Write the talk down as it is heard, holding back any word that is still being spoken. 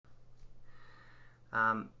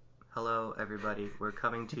Um, Hello, everybody. We're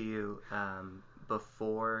coming to you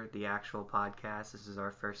before the actual podcast. This is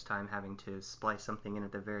our first time having to splice something in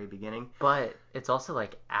at the very beginning. But it's also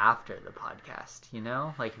like after the podcast, you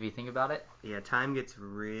know? Like if you think about it. Yeah, time gets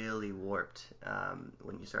really warped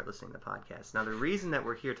when you start listening to the podcast. Now, the reason that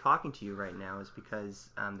we're here talking to you right now is because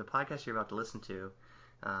the podcast you're about to listen to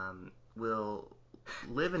will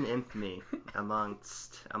live in infamy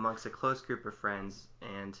amongst a close group of friends,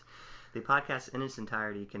 and the podcast in its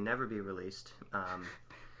entirety can never be released.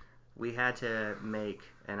 We had to make,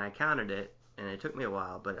 and I counted it, and it took me a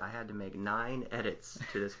while, but I had to make 9 edits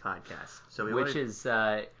to this podcast. So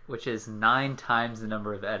which is 9 times the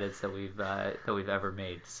number of edits that we've ever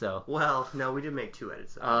made. So well, no, we did make 2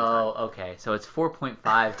 edits. Okay, so it's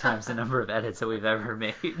 4.5 times the number of edits that we've ever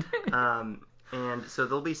made. And so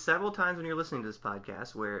there'll be several times when you're listening to this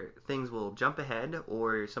podcast where things will jump ahead,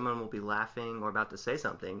 or someone will be laughing or about to say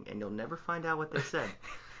something, and you'll never find out what they said.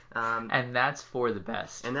 And that's for the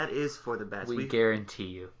best. And that is for the best. We guarantee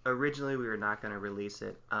you. Originally, we were not going to release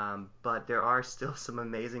it, but there are still some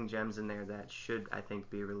amazing gems in there that should, I think,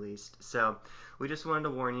 be released. So we just wanted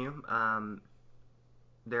to warn you.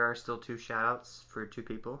 There are still 2 shout-outs for 2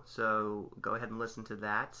 people, so go ahead and listen to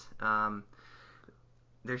that.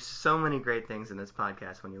 There's so many great things in this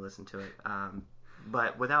podcast when you listen to it.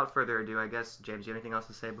 But without further ado, I guess, James, do you have anything else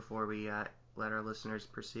to say before we let our listeners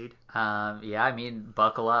proceed? Yeah, I mean,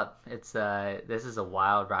 buckle up. This is a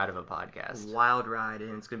wild ride of a podcast. Wild ride,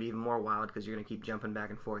 and it's going to be even more wild because you're going to keep jumping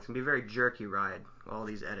back and forth. It's going to be a very jerky ride, all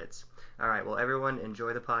these edits. All right, well, everyone,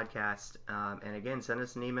 enjoy the podcast. And again, send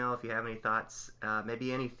us an email if you have any thoughts,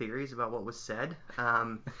 maybe any theories about what was said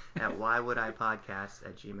at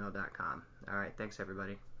whywoulidipodcast@gmail.com. All right, thanks,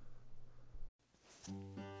 everybody.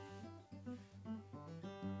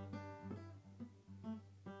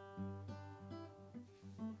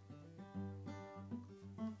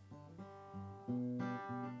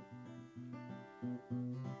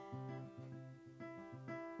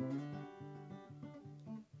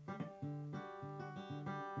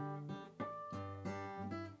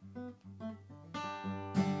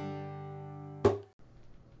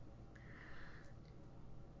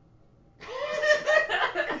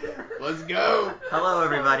 Let's go. Hello,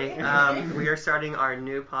 everybody. We are starting our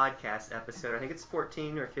new podcast episode. I think it's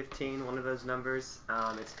 14 or 15, one of those numbers.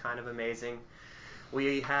 It's kind of amazing.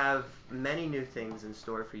 We have many new things in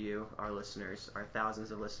store for you, our listeners, our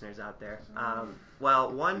thousands of listeners out there.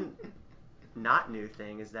 Well, one not new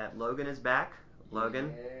thing is that Logan is back.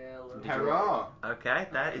 Logan. Yeah, Logan. Hurrah. Okay,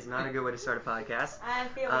 that is not a good way to start a podcast. I'm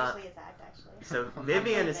fearlessly attacked, actually. So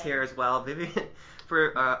Vivian is here as well. Vivian,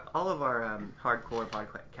 for all of our hardcore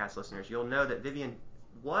podcast listeners, you'll know that Vivian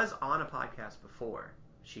was on a podcast before.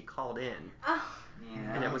 She called in, Yeah.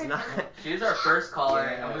 and it was not. She was our first caller,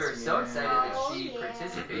 Yes, and we were so excited that Oh, she yeah.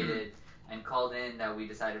 participated and called in that we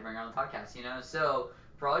decided to bring her on the podcast, you know? So,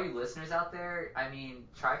 for all you listeners out there, I mean,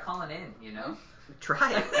 try calling in, you know?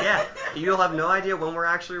 Try it, yeah. You'll have no idea when we're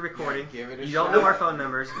actually recording. Give it a You shot. don't know our phone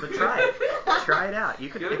numbers, but try it. Try it out. You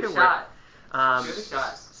could Give it it a could shot. work. Give it a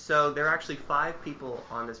shot. So there are actually 5 people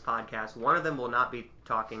on this podcast. One of them will not be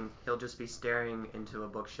talking. He'll just be staring into a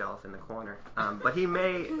bookshelf in the corner. But he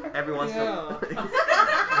may every once in a while.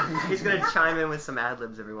 He's going to chime in with some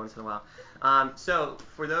ad-libs every once in a while. So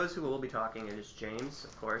for those who will be talking, it is James,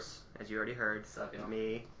 of course, as you already heard. What's up, y'all?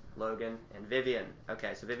 Me, Logan, and Vivian.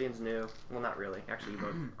 Okay, so Vivian's new. Well, not really. Actually, you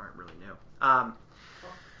both aren't really new. All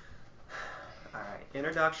right.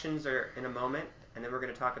 Introductions are in a moment. And then we're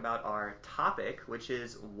going to talk about our topic, which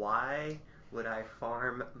is why would I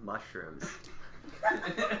farm mushrooms?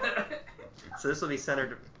 So this will be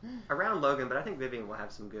centered around Logan, but I think Vivian will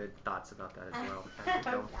have some good thoughts about that as well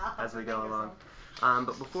as we go along.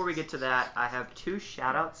 But before we get to that, I have 2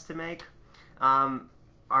 shout-outs to make. Our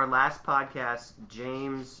last podcast,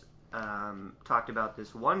 James talked about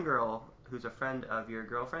this one girl who's a friend of your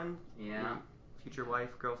girlfriend, Yeah. future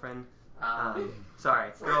wife, girlfriend.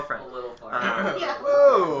 Sorry, girlfriend. A little far. Yeah.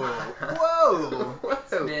 Whoa. Whoa.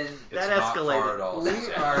 It's been That It's not escalated. far at all. We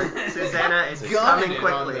are Susanna is gunning coming it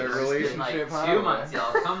on quickly. the it's been relationship like 2 highway. months,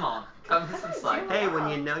 y'all. Come on. Come to some slack. Hey, when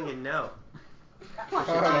you know, you know. She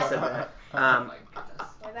said that. Oh my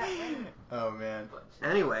goodness. What about ring? Oh man.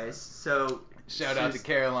 Anyways, so Shout out to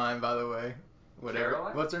Caroline, by the way. Whatever.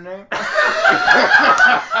 Caroline? What's her name?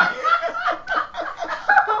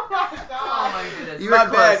 Oh my goodness. You My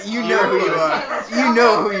were bad. close. You You know were who you close. are. You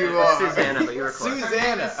know who you are. Susanna, but you You were close. Her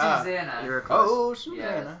name is Susanna. Susanna. You were close. Oh,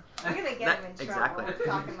 Susanna. You're gonna get him in trouble Exactly.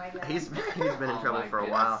 talking like that. He's been in Oh trouble my for a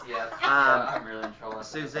goodness, while. Yeah, I'm really in trouble.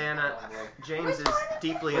 Susanna, Oh, boy. James is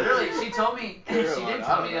deeply Literally, she told me, she Carolyn, did I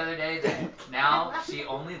tell don't me the know. other day that now she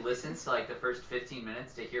only listens to like the first 15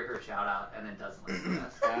 minutes to hear her shout out and then doesn't listen to the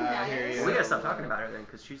rest. I hear you. Well, we gotta stop talking about her then,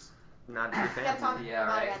 because she's not a true We gotta talk fan. Yeah,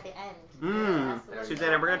 about right. it at the end. Mm.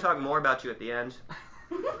 Susanna, we're gonna talk more about you at the end.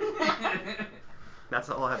 That's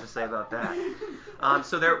all I have to say about that.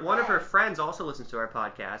 So one of her friends also listens to our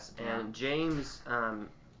podcast, and James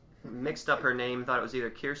mixed up her name, thought it was either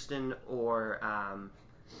Kirsten or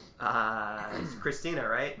it's Christina,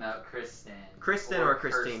 right? No, Kristen. Kristen or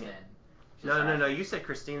Christine. Kirsten. No. You said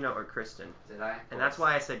Christina or Kristen, Did I? and that's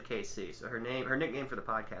why I said KC. So her nickname for the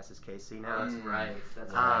podcast is KC now. Oh, that's right.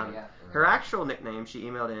 That's Um, right. Yeah. Her actual nickname she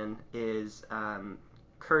emailed in is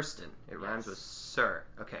Kirsten. It rhymes with sir.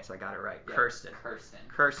 Okay, so I got it right. Yeah, Kirsten.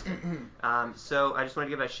 Kirsten. So I just want to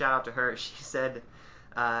give a shout out to her. She said,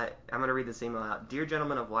 I'm going to read this email out. Dear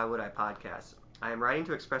gentlemen of Why Would I Podcast, I am writing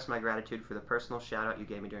to express my gratitude for the personal shout out you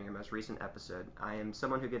gave me during your most recent episode. I am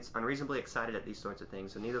someone who gets unreasonably excited at these sorts of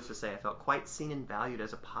things, so needless to say, I felt quite seen and valued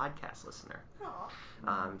as a podcast listener.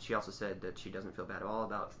 Aw. She also said that she doesn't feel bad at all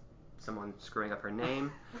about someone screwing up her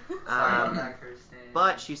name. Sorry about that, Kirsten.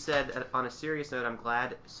 But she said, on a serious note, I'm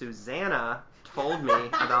glad Susanna told me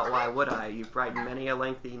about Why Would I. You've brightened many a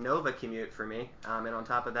lengthy Nova commute for me. And on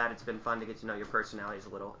top of that, it's been fun to get to know your personalities a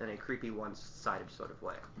little in a creepy one-sided sort of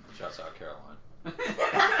way. Shouts out Caroline.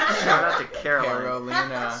 Shout out to Caroline.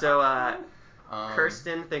 Carolina. So, Kirsten.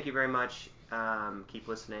 Kirsten, thank you very much. Keep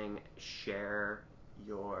listening. Share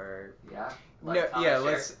your... Yeah. No, Like, yeah, share.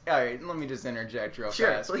 let's. Alright, let me just interject real Sure,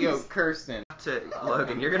 fast. please. Yo, Kirsten. To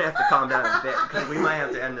Logan, you're going to have to calm down a bit, because we might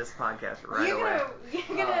have to end this podcast right You're away. gonna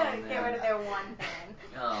Oh, get man. rid of their one fan.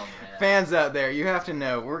 Oh man. Fans out there, you have to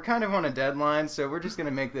know, we're kind of on a deadline, so we're just going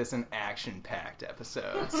to make this an action-packed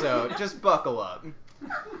episode. So just buckle up.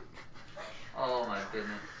 Oh my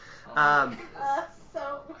goodness. Oh, Um, my goodness.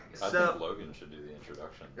 So. I So- think Logan should do the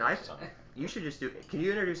introduction. I- this time. You should just do... Can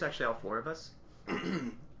you introduce actually all four of us?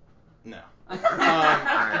 No.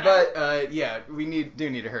 Alright. But yeah, we do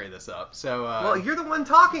need to hurry this up. So Well, you're the one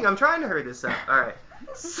talking. I'm trying to hurry this up. All right.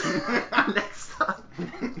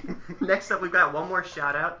 Next up, we've got one more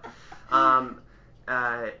shout out.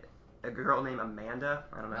 A girl named Amanda.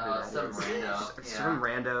 I don't know who that some is. rando, Some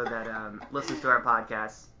rando that listens to our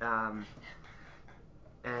podcast.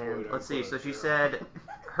 And let's see. So she said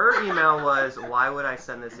her email was, "Why would I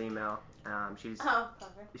send this email?"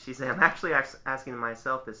 She said, "I'm actually asking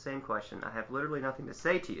myself the same question. I have literally nothing to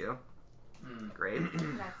say to you." Great.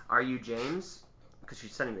 Are you James? Because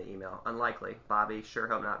she's sending the email. Unlikely. Bobby? Sure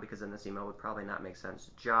hope not, because then this email would probably not make sense.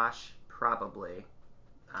 Josh? Probably.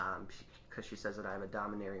 Because she says that I have a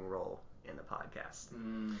domineering role in the podcast.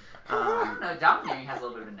 No, domineering has a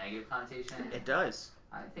little bit of a negative connotation. It does.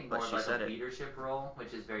 I think But more she of like said a it. leadership role,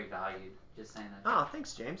 which is very valued. Just saying that. Oh,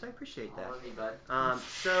 thanks, James. I appreciate that. I love you, bud.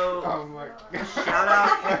 So, Oh my God. shout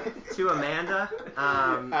out to Amanda.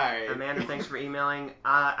 Alright. Amanda, thanks for emailing.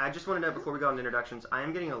 I just want to know, before we go on to introductions, I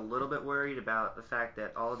am getting a little bit worried about the fact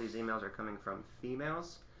that all of these emails are coming from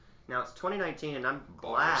females. Now, it's 2019, and I'm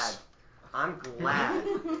glad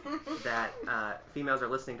that females are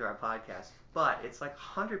listening to our podcast. But it's like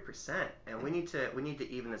 100%, and we need to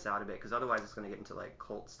even this out a bit, because otherwise it's going to get into like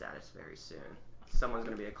cult status very soon. Someone's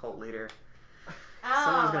going to be a cult leader.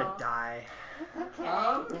 Someone's going to die.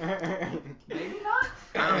 Okay. Maybe not.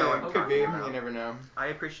 I don't know what I'm Could talking be. about. You never know. I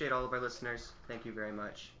appreciate all of our listeners. Thank you very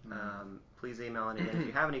much. Please email in again if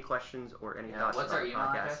you have any questions or any Yeah, thoughts what's about our the email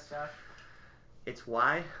podcast. address, Josh? It's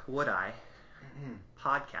Why Would I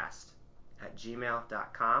Podcast at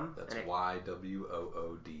gmail.com. That's and it,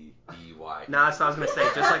 YWOODEY. no, that's what I was going to say.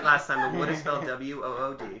 Just like last time, the wood is spelled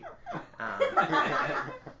WOOD.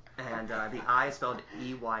 And the I is spelled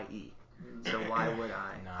EYE. So Why Would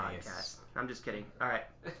I Nice. Podcast. I'm just kidding. All right.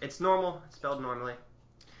 It's normal. It's spelled normally.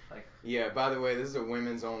 Yeah, by the way, this is a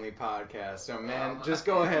women's only podcast, so man, Oh, just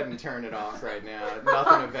go ahead and turn it off right now.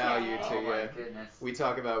 Nothing of value to Oh my you. goodness. We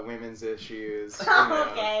talk about women's issues, you know,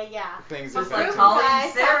 Okay, yeah. things Just affecting like Holly Guys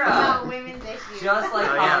and talk Sarah. about women's issues. Just like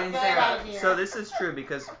Oh, Holly yeah. and Good Sarah. idea. So this is true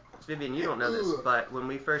because, Vivian, you don't know this, but when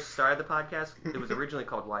we first started the podcast, it was originally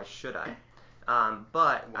called Why Should I?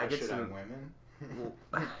 But Why I did should some... I women?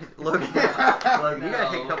 Logan, you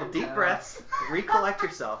gotta take a couple No, deep no. breaths, recollect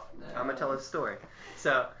yourself. No. I'm gonna tell a story.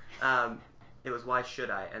 So, it was Why Should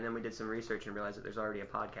I? And then we did some research and realized that there's already a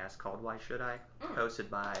podcast called Why Should I? Hosted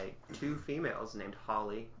by two females named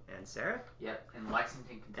Holly and Sarah Yep, in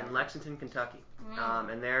Lexington, Kentucky. in Lexington, Kentucky.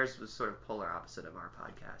 And theirs was sort of polar opposite of our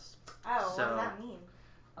podcast. Oh, So- what does that mean?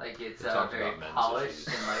 Like it's They talked very about men's polished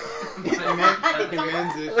issues. and like.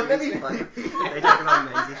 Men's issues. Wouldn't that be funny? They talk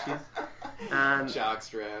about men's issues. Jock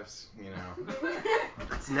straps, you know.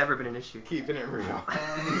 It's never been an issue. Keeping it real.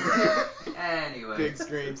 Anyway. Big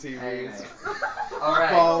screen TVs. Anyway. All right.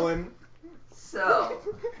 Falling. So,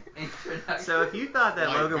 introduction. So if you thought that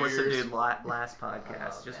White Logan was beers. subdued last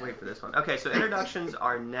podcast, Oh, just man. wait for this one. Okay, so introductions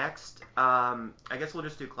are next. I guess we'll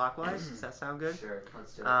just do clockwise. Does that sound good? Sure,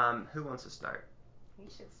 let's do it. Who wants to start? You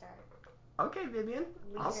should start. Okay, Vivian,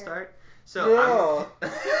 I'll Leader. start. So Oh,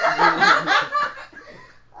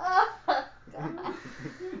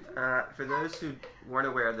 God. for those who weren't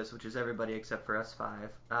aware of this, which is everybody except for us five,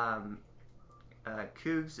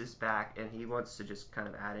 Cougs is back and he wants to just kind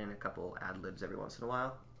of add in a couple ad libs every once in a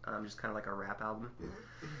while, just kind of like a rap album.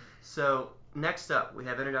 So next up, we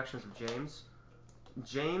have introductions of James.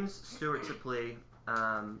 James Stewart Tipley.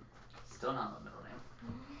 Still not my middle name.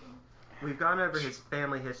 We've gone over his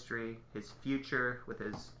family history, his future with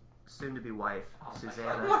his soon-to-be wife, Oh my Oh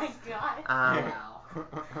Susanna. my God. Wow.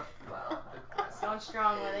 Wow. Going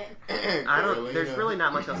strong with it. I don't. There's really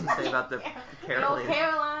not much else to say about the Yo, Caroline,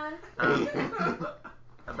 Caroline.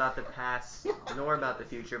 about the past, nor about the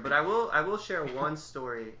future. But I will share one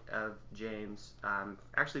story of James.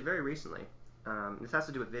 Actually, very recently. This has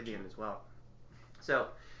to do with Vivian as well. So,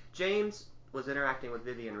 James was interacting with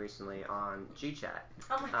Vivian recently on GChat.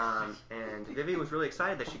 Oh my God. And Vivian was really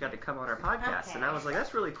excited that she got to come on our podcast, and I was like,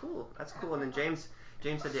 "That's really cool. That's cool." And then James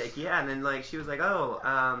said, like, "Yeah," and then like she was like, "Oh,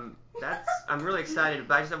 I'm really excited,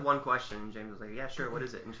 but I just have one question." And James was like, "Yeah, sure. What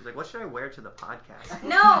is it?" And she's like, "What should I wear to the podcast?"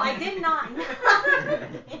 No, I did not.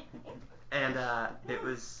 And it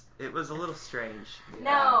was a little strange.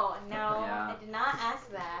 No, Yeah. I did not ask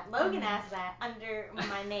that. Logan asked that under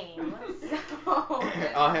my name. So.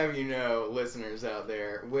 I'll have you know, listeners out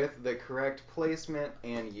there, with the correct placement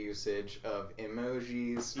and usage of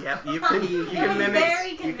emojis. Yep, you It can was mimic.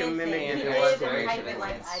 very You convincing. can mimic. He it did was type very it like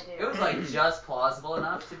convincing. I do. It was like just plausible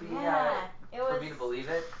enough to be Yeah, it for was. me to believe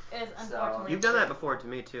it. It was So- unfortunately. You've done that true. before to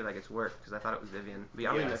me too, like it's worked because I thought it was Vivian. But I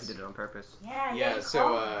don't even know if Yes. you did it on purpose. Yeah. Yeah, you so,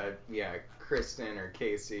 called me. Kristen or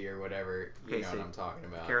Casey or whatever, you know Casey. what I'm talking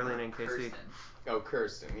about. Caroline and Casey. Kirsten. Oh,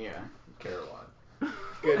 Kirsten, yeah. Caroline.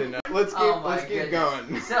 Good enough. Let's keep, Oh my let's keep goodness.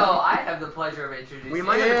 going. So I have the pleasure of introducing We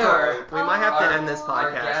might Yeah. have to, we might have to our- end this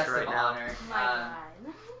our podcast guest right of now. honor, Oh my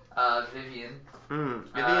God. Vivian.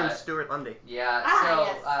 Vivian Stewart Lundy. Yeah.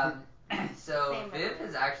 Ah, So Same Viv memory.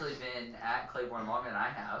 has actually been at Claiborne longer than I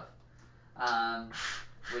have,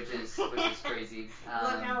 which is crazy.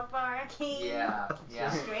 Look how far I came. Yeah.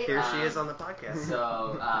 Yeah. Straight Here up. she is on the podcast.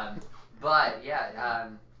 So, but yeah,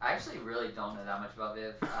 I actually really don't know that much about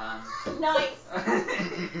Viv. Nice.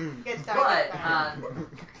 Good start.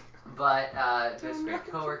 But Viv's a great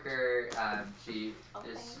coworker. She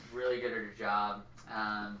is really good at her job.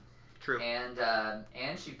 True.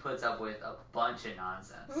 And she puts up with a bunch of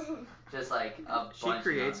nonsense. Just like a bunch She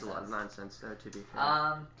creates of a lot of nonsense. nonsense, though, to be fair.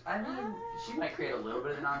 I mean, she might create a little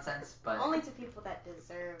bit of nonsense, but Only to people that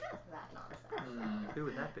deserve that nonsense. Who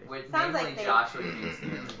would that be? with Sounds namely like they Joshua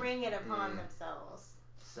Green. Bring it upon themselves.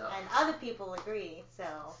 So, And other people agree, so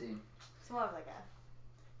see. it's more of like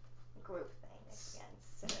a group thing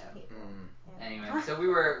against certain Yeah. people. Yeah. Anyway, so we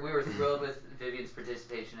were thrilled with Vivian's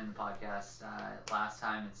participation in the podcast last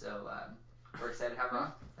time, and so we're excited to have her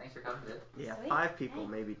on. Thanks for coming, Viv. Yeah, Sweet. 5 people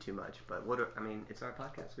Thanks. may be too much, but I mean, it's our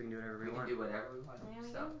podcast. We can do whatever we We can want. do whatever we want. There we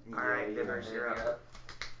So, go. All right, Yeah, Vivers, Viv, you're up.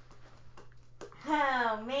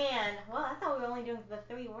 Oh man. Well, I thought we were only doing the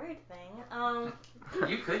 3-word thing.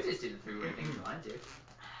 You could just do the 3-word thing if you wanted to.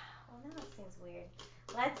 Well, now it seems weird.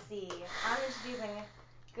 Let's see. I'm introducing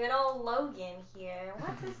good old Logan here.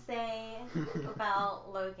 What to say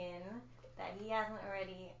about Logan that he hasn't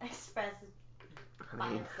already expressed by I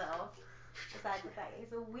mean, himself? Besides the fact that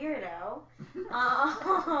he's a weirdo.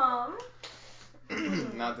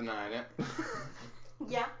 Not denying it.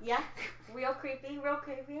 Yeah. Real creepy, real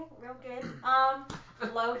good.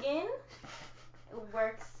 Logan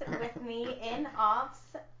works with me in ops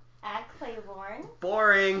at Claiborne.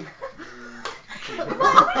 boring.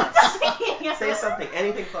 What are you saying? Say something,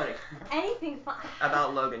 anything funny Anything fun.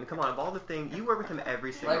 about Logan. Come on, of all the things, you work with him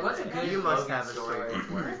every single Like, what's a day. good You must Logan have a story. story?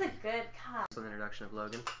 for This it. is a good cop. So, an introduction of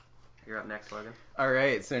Logan. You're up next, Logan. All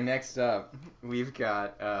right, so next up, we've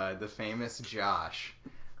got the famous Josh.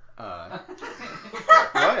 What?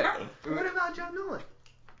 What about John Nolan?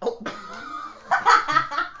 Oh,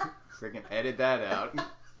 Freaking edit that out.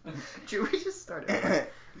 should we just start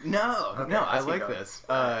it? No, Okay, no, I let's keep like going. this.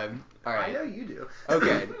 All I right. know you do.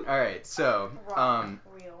 Okay, all right. So, Raw,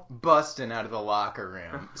 real. busting out of the locker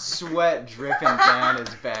room, sweat dripping down his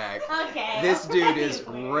back. Okay. This dude that is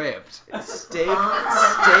weird. ripped.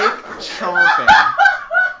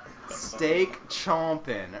 Steak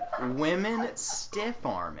chomping. Women stiff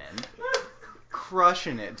arming.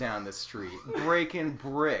 Crushing it down the street. Breaking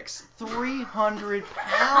bricks. 300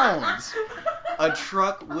 pounds. A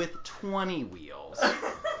truck with 20 wheels.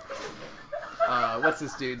 What's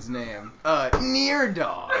this dude's name? Near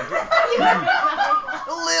Dog.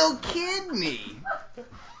 Lil Kidney.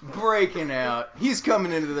 Breaking out. He's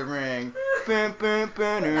coming into the ring. Bum, bum,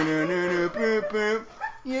 bum, no, no, no, no, bum, bum.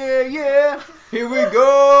 Yeah, yeah. Here we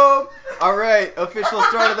go. All right, official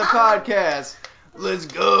start of the podcast. Let's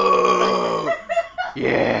go.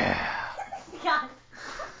 Yeah. God.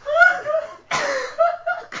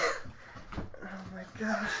 Oh my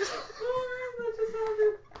gosh.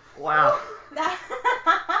 Wow.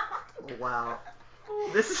 Wow.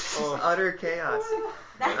 This is just utter chaos.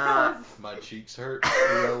 That was My cheeks hurt.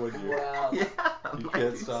 You know when you Wow. Yeah. you my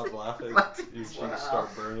can't cheeks- stop laughing. my Your cheeks- cheeks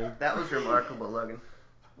start burning. That was remarkable, Logan.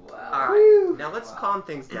 Wow. All right, now let's Wow. calm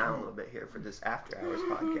things down a little bit here for this after hours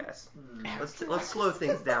podcast. Let's slow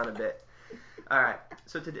things down a bit. All right,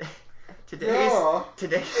 so today's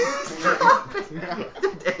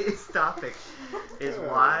topic is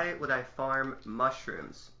why would I farm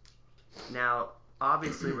mushrooms? Now,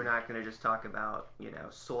 obviously, we're not going to just talk about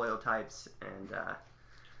soil types and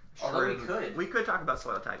Although we shroom. could. We could talk about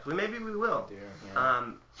soil types. Maybe we will.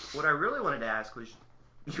 What I really wanted to ask was,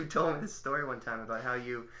 you told me this story one time about how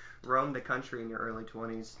you roamed the country in your early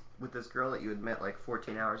 20s with this girl that you had met like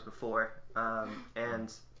 14 hours before,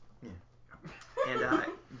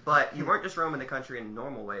 but you weren't just roaming the country in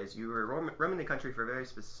normal ways. You were roaming the country for a very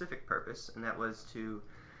specific purpose, and that was to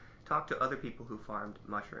talk to other people who farmed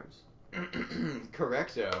mushrooms.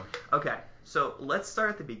 Correcto. Okay, so let's start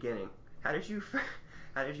at the beginning. How did you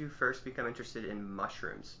first become interested in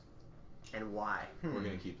mushrooms, and why? We're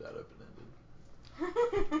gonna keep that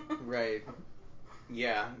open-ended. Right.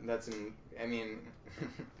 Yeah,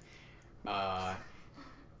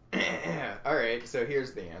 alright, so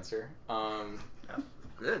here's the answer.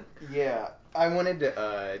 Good. Yeah, I wanted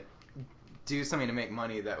to do something to make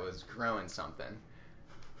money that was growing something.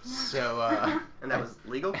 So, And that was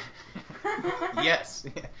legal? Yes,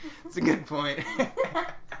 it's a good point.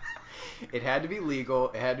 It had to be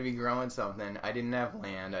legal, it had to be growing something. I didn't have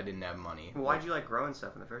land, I didn't have money. Well, why'd you like growing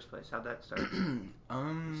stuff in the first place? How'd that start?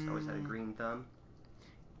 Just always had a green thumb.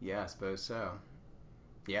 Yeah, I suppose so.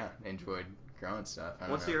 Yeah, enjoyed growing stuff. I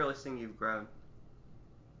don't What's know. the earliest thing you've grown?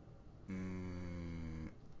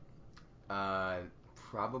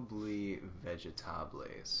 Probably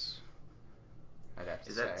vegetables. I'd have to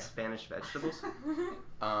Is say. that Spanish vegetables?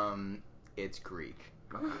 It's Greek,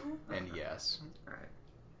 Okay. and yes. All right.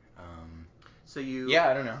 Um, So you yeah,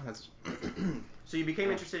 I don't know. That's So you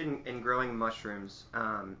became interested in growing mushrooms.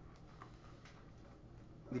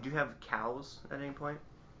 Did you have cows at any point?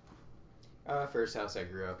 first house I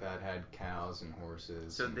grew up at had cows and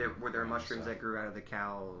horses. So and were there random mushrooms stuff. that grew out of the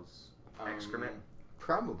cow's excrement?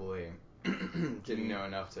 Probably. Didn't know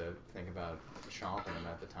enough to think about chomping them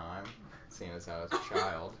at the time, seeing as I was a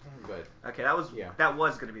child. But Okay, that was Yeah.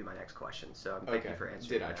 going to be my next question. So thank you okay, for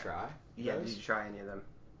answering. did I that. try? Yeah. those? Did you try any of them?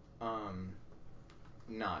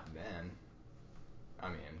 Not then. I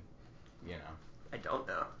mean, I don't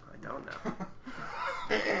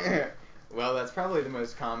know. Well, that's probably the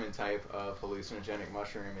most common type of hallucinogenic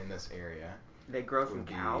mushroom in this area. They grow from Would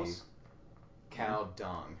be cows. Cow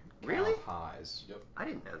dung. Really? Cow pies. I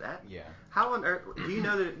didn't know that. Yeah. How on earth do you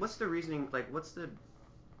know that? What's the reasoning? Like, what's the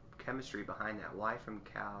chemistry behind that? Why from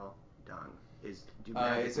cow dung? Do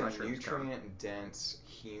magic It's a mushrooms come? nutrient-dense,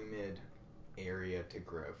 humid area to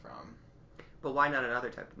grow from. But why not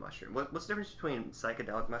another type of mushroom? What's the difference between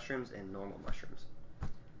psychedelic mushrooms and normal mushrooms?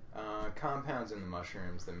 Compounds in the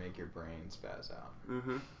mushrooms that make your brain spaz out.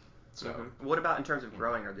 Mm-hmm. So, What about in terms of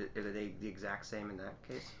growing? Are they the exact same in that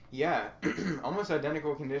case? yeah, almost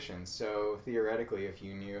identical conditions. So, theoretically, if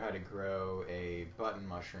you knew how to grow a button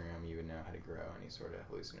mushroom, you would know how to grow any sort of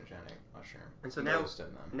hallucinogenic mushroom. And so Most of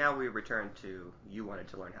them. now we return to you wanted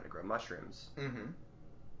to learn how to grow mushrooms. Mm-hmm.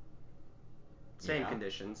 Same Yeah.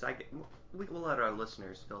 conditions. We'll let our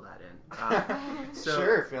listeners fill that in.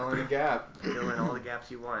 Sure, fill in the gap. Fill in all the gaps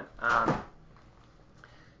you want.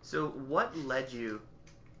 So what led you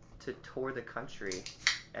to tour the country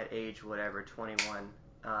at age 21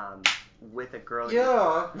 with a girl?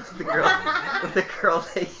 Yeah. With the girl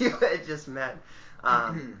that you had just met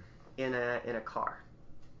in a car.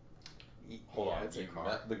 Hold Yeah, on, it's a you car.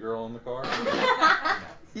 met the girl in the car?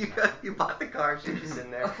 You bought the car. She was in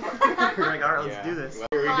there. You're like, all right, let's do this. Well,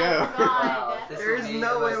 here we Oh go. my God. This There's will be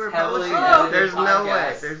no the way most we're heavily publishing edited this. There's no way.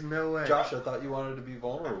 podcast. There's no way. Josh, I thought you wanted to be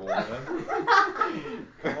vulnerable, man.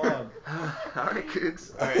 Come on. All right,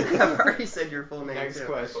 Cougs. All right. I've already said your full name Next too.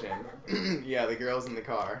 question. Yeah, the girls in the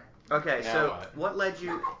car. Okay, Now so what? what led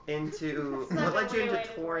you into Such a weird way to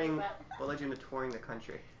touring? phrase that. What led you into touring the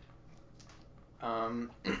country?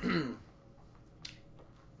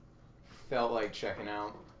 Felt like checking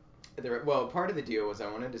out. Well, part of the deal was I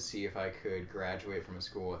wanted to see if I could graduate from a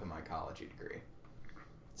school with a mycology degree.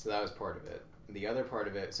 So that was part of it. The other part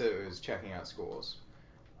of it, so it was checking out schools.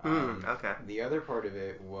 Okay. The other part of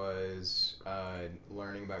it was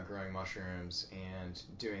learning about growing mushrooms and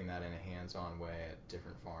doing that in a hands-on way at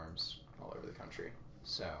different farms all over the country.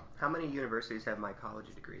 So. How many universities have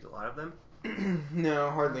mycology degrees? A lot of them? No,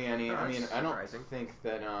 hardly any. Oh, I mean, that's I don't surprising. think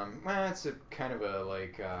that. Well, it's a kind of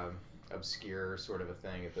a obscure sort of a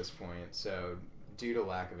thing at this point. So, due to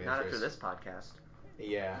lack of interest. Not after this podcast.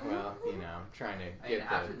 Yeah, well, trying to I mean,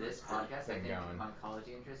 get after the this podcast, I thing think going. my college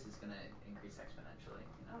interest is going to increase exponentially.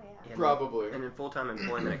 Oh, yeah. And- Probably. And then full-time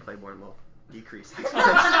employment at Claiborne will decrease.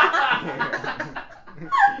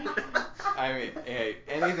 I mean, hey,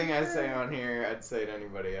 anything I say on here, I'd say to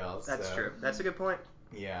anybody else. That's so, true. That's a good point.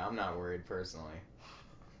 Yeah, I'm not worried personally.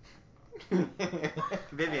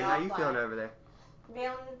 Vivian, how you feeling over there?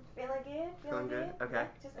 Feeling good? Feeling good? Okay. Yeah,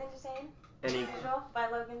 just entertained. Any? Usual by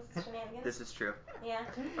Logan's shenanigans. This is true. Yeah.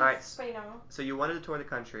 All right. It's pretty normal. So you wanted to tour the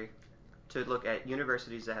country to look at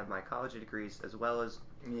universities that have mycology degrees as well as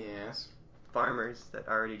Yes. farmers that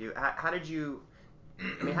already do. How did you?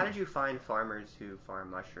 I mean, how did you find farmers who farm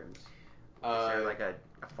mushrooms? Is there like a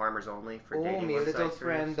farmers only for oh, dating my websites little or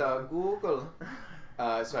friend, something? Google.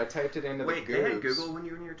 So I typed it into Wait, the they Goobs. had Google when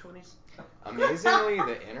you were in your 20s? Amazingly,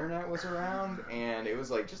 the internet was around, and it was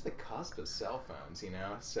like just the cusp of cell phones,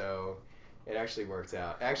 So it actually worked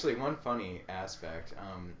out. Actually, one funny aspect,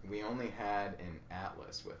 we only had an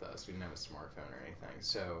atlas with us. We didn't have a smartphone or anything,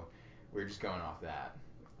 so we were just going off that,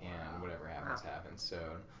 and whatever happens, happens. So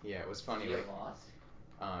yeah, it was funny. Did you Like, get lost?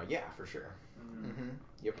 yeah, for sure. Mm-hmm.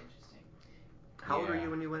 Yep. Interesting. How old were Yeah. you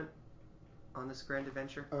when you went on this grand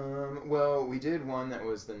adventure? Well, we did one that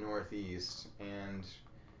was the Northeast, and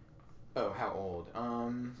how old?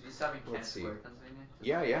 Did you stop in Kennett let's see. Square, Pennsylvania?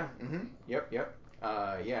 Yeah. Yep.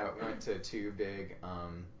 Yeah, we went to two big,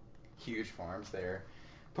 huge farms there.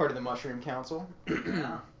 Part of the Mushroom Council.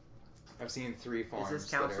 Yeah. I've seen 3 farms Is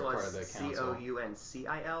this that council are part of the council.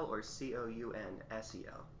 COUNCIL or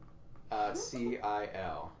COUNSEL?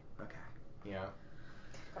 CIL. Okay. Yeah.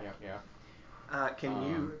 Can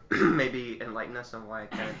you maybe enlighten us on why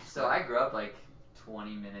Kennett So I grew up like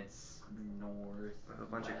 20 minutes north With a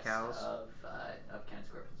bunch of west cows? of Kennett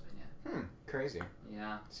Square, Pennsylvania. Crazy.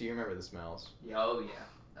 Yeah. So you remember the smells. Oh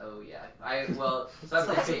yeah. I played That's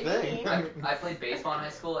a thing. I played baseball in high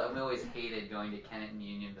school, and we always hated going to Kennett and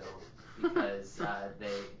Unionville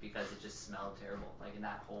because it just smelled terrible, like in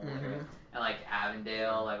that whole area, and like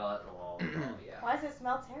Avondale, like all that. Oh yeah. Why does it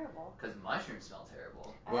smell terrible? Because mushrooms smell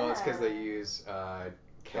terrible. Well, it's because they Ah. use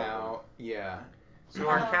cow. Yeah. So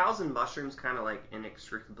are cows and mushrooms kind of like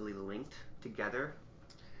inextricably linked together?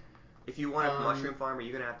 If you want a mushroom farm, are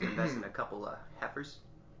you going to have to invest in a couple of heifers?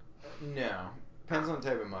 No. Depends on the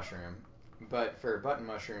type of mushroom. But for button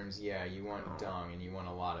mushrooms, yeah, you want Oh. dung and you want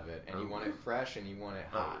a lot of it. And you want it fresh and you want it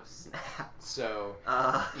Oh, hot. snap. So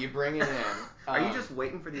you You bring it in. Are you just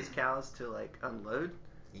waiting for these cows to like unload?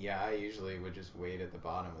 Yeah, I usually would just wait at the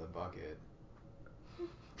bottom of the bucket.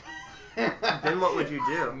 Then what would you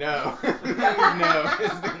do? No. No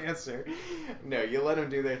is the answer. No, you let them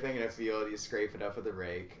do their thing in a field. You scrape it up with a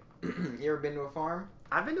rake. You ever been to a farm?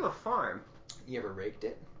 I've been to a farm. You ever raked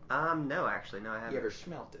it? No, actually, no, I haven't. You ever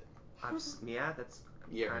smelt it? Yeah, that's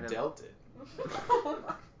You ever kind of- dealt it?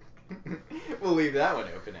 We'll leave that one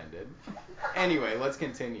open-ended. Anyway, let's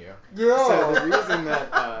continue. So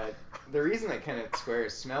the reason that Kennett Square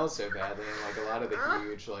smells so badly, and like a lot of the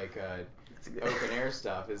huge like That's a good- open air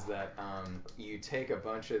stuff, is that you take a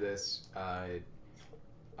bunch of this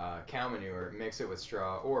cow manure, mix it with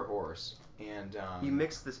straw or horse, and You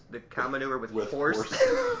mix the cow manure with, With horse.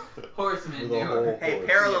 Horse With a manure. whole Hey, horse.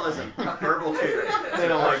 parallelism. Verbal tutoring. They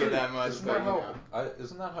don't like it that much, Isn't but that, you how, know.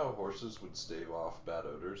 isn't that how horses would stave off bad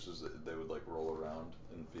odors? Is that they would like roll around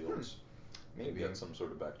in fields and Maybe. get some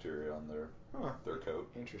sort of bacteria on their coat?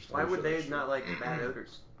 Interesting. Why would sure they that's not true. like bad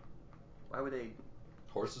odors? Why would they?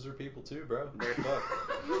 Horses are people too, bro. They're-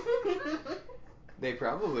 Fuck. They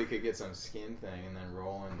probably could get some skin thing and then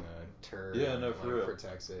roll in the turd. Yeah, and no, it, for like, real.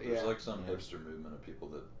 protects it. There's yeah. like some yeah. hipster movement of people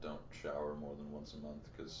that don't shower more than once a month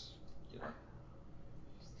because, you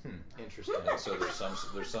know. Interesting. And so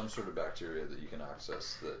there's some sort of bacteria that you can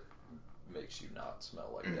access that makes you not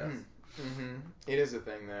smell like death. It is a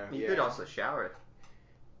thing though. You yeah. could also shower.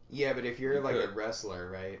 Yeah, but if you're You like a could. wrestler,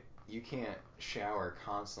 right? You can't shower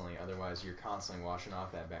constantly, otherwise you're constantly washing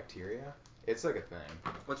off that bacteria. It's like a thing.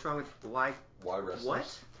 What's wrong with why? Why wrestlers?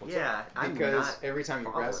 What? What's Yeah, I'm Because not. every time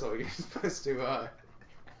you following. wrestle, you're supposed to.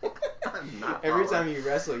 I'm not Every following. time you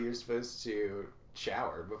wrestle, you're supposed to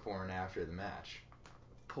shower before and after the match.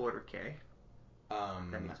 Porter K. That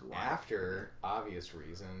means why. After obvious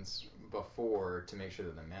reasons, before to make sure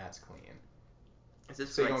that the mat's clean. Is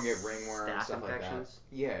this So you like don't get ringworm and staph stuff like that. infections?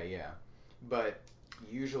 Yeah. But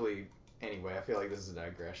usually, anyway, I feel like this is a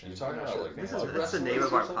digression. You're talking I'm about, sure like, the This fans is will that's the know. name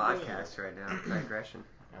of our Something? podcast right now. Digression.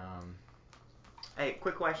 Um, Hey,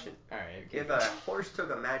 quick question. all right. If a horse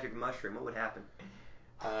took a magic mushroom, what would happen?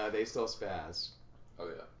 They still spaz. Oh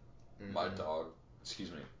yeah. Mhm.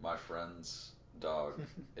 My friend's dog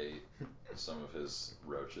ate some of his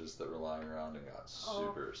roaches that were lying around and got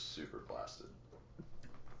super blasted.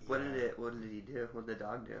 What did he do? What did the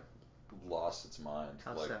dog do? Lost its mind.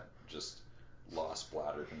 How like so? just lost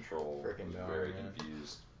bladder control. Frickin' was dog, very man.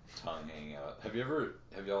 confused. Tongue hanging out. Have y'all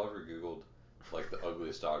ever Googled like the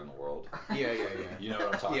ugliest dog in the world? Yeah. You know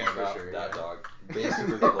what I'm talking Yeah, for about? sure, That yeah. dog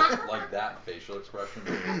basically looked like that facial expression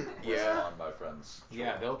was Yeah. on my friend's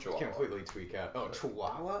Yeah, they'll chihuahua. completely tweak out. Oh,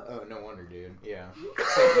 Chihuahua? Oh, no wonder, dude. Yeah.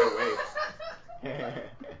 It's like no weight.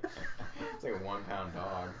 It's like a 1 pound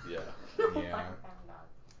dog. Yeah. Yeah.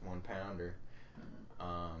 1 pounder.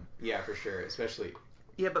 Yeah, for sure. Especially.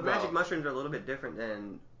 Yeah, but Well- magic mushrooms are a little bit different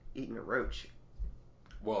than eating a roach.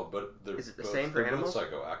 Well, but they're Is it the both, same for they're animals? both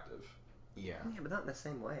psychoactive. Yeah. Yeah, but not in the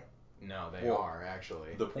same way. No, they Well, are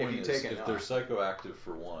actually. The point if you is, take if enough. they're psychoactive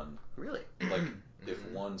for one, Really? like if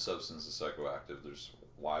Mhm. one substance is psychoactive,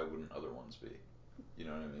 why wouldn't other ones be? You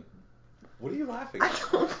know what I mean? What are you laughing I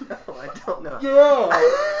at? don't know.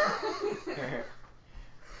 Yeah.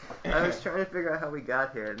 I was trying to figure out how we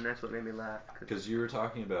got here, and that's what made me laugh. Because you were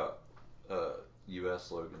talking about U.S.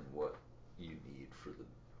 slogan, what you need for the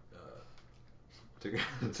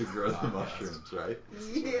to grow the mushrooms, right?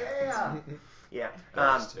 Yeah. Yeah.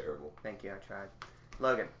 That was terrible. Thank you. I tried.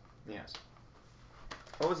 Logan, Yes.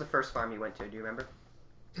 what was the first farm you went to? Do you remember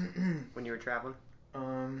when you were traveling?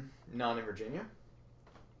 Not in Virginia.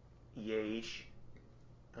 Yeesh.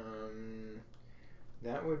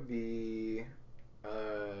 That would be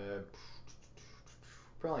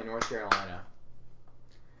probably North Carolina.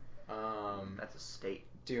 That's a state.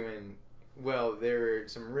 Doing well. There are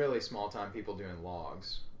some really small time people doing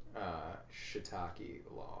logs, shiitake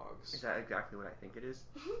logs. Is that exactly what I think it is?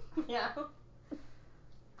 Yeah.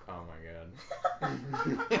 Oh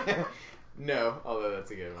my god. No, although that's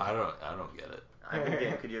a good one. I don't get it. I didn't get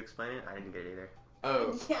it. Could you explain it? I didn't get it either.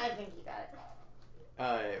 Oh, Yeah, I think you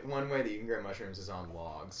got it. one way that you can grow mushrooms is on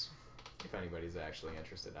logs. If anybody's actually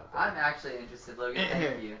interested out there. I'm actually interested, Logan.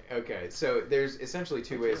 Thank you. Okay, so there's essentially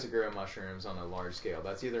two ways to grow mushrooms on a large scale.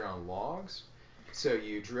 That's either on logs, so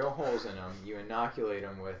you drill holes in them, you inoculate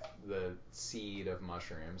them with the seed of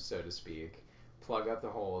mushrooms, so to speak, plug up the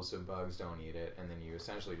holes so bugs don't eat it, and then you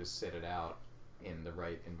essentially just sit it out in the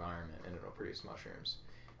right environment and it'll produce mushrooms.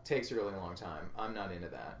 Takes a really long time. I'm not into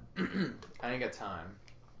that. I ain't got time.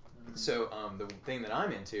 So the thing that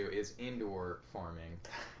I'm into is indoor farming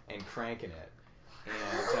and cranking it.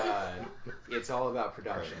 And it's all about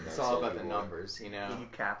production. Right, It's that's all all about you the want. numbers, you know? You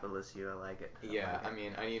capitalist, you. I like it. Yeah, like I it.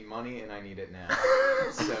 mean, I need money and I need it now.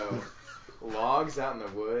 So, logs out in the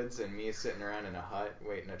woods and me sitting around in a hut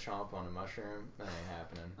waiting to chomp on a mushroom, that ain't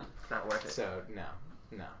happening. It's not worth it. So,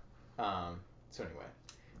 no. So anyway,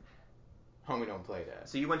 homie don't play that.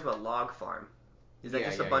 So you went to a log farm. Is that Yeah,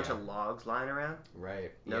 just a yeah, bunch yeah. of logs lying around?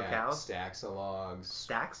 Right. No yeah, cows? Stacks of logs.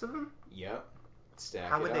 Stacks of them? Yep. Stack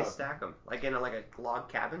How it would they up. stack them? Like in like a log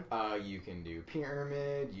cabin? You can do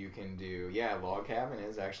pyramid, you can do, log cabin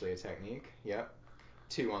is actually a technique, yep.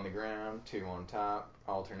 2 on the ground, 2 on top,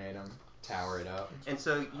 alternate them, tower it up. And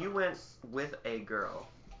so you went with a girl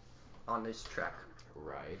on this trek.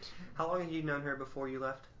 Right. How long had you known her before you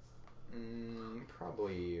left?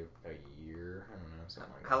 Probably a year, I don't know,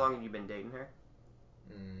 something like that. How long had you been dating her?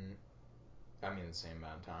 I mean the same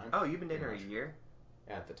amount of time. Oh, you've been dating her a Pretty much. year?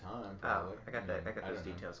 At the time, Oh, probably. I got mean, those don't know.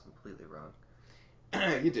 details completely wrong.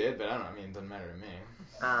 You did, but I don't know. I mean, it doesn't matter to me.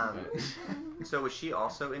 But- So was she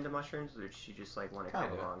also into mushrooms, or did she just like want to come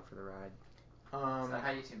Kinda. along for the ride? Is that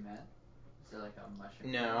how you two met? Is there like a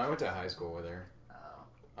mushroom? No, I went to high school with her.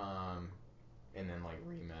 Oh. And then like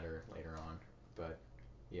re-met her later on. But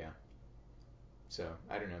yeah. So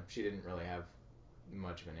I don't know. She didn't really have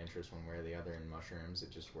much of an interest one way or the other in mushrooms.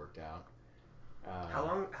 It just worked out. How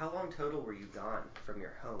long total were you gone from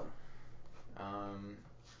your home?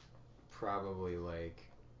 Probably like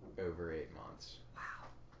over 8 months. Wow.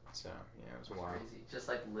 So yeah, it was That's wild. crazy. Just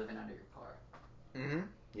like living under your car. Mhm.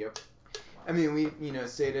 Yep. I mean, we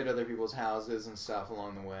stayed at other people's houses and stuff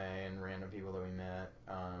along the way, and random people that we met.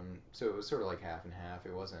 So it was sort of like half and half.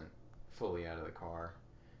 It wasn't fully out of the car.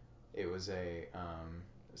 It was a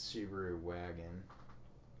Subaru wagon.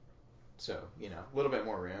 So a little bit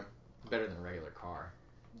more room, better than a regular car.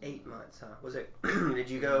 8 months, huh? Was it? Did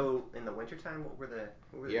you go in the wintertime? What were the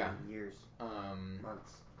Yeah. years?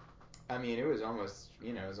 Months. I mean, it was almost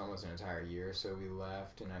an entire year. So we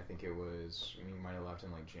left, and I think we might have left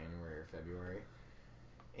in like January or February,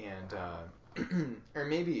 and or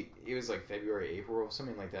maybe it was like February, April,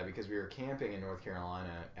 something like that, because we were camping in North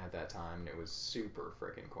Carolina at that time, and it was super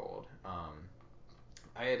freaking cold.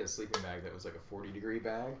 I had a sleeping bag that was like a 40-degree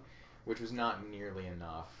bag, which was not nearly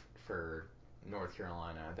enough for North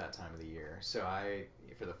Carolina at that time of the year. So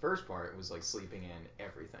for the first part, was like sleeping in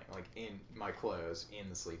everything, like in my clothes, in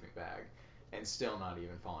the sleeping bag, and still not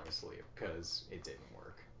even falling asleep because it didn't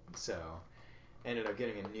work. So ended up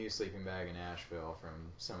getting a new sleeping bag in Asheville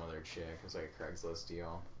from some other chick. It was like a Craigslist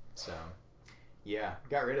deal. So yeah,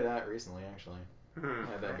 got rid of that recently actually.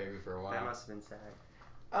 Had that baby for a while. That must have been sad.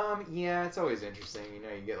 Yeah, it's always interesting. You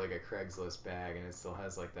get like a Craigslist bag and it still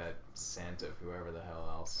has like that scent of whoever the hell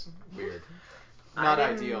else. Weird. Not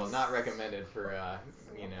ideal. Not recommended for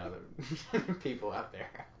the people out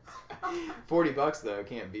there. $40 though,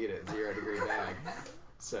 can't beat it. 0-degree bag.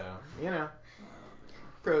 So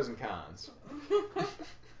pros and cons.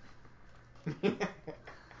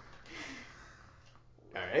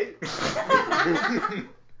 All right.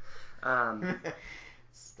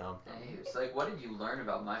 Stump them. Hey, so like, what did you learn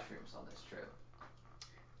about mushrooms on this trip?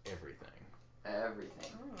 Everything.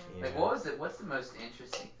 Everything. Yeah. Like, what's the most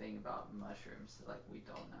interesting thing about mushrooms that like we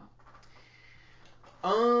don't know?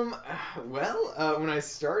 Well, when I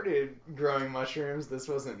started growing mushrooms, this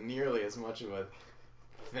wasn't nearly as much of a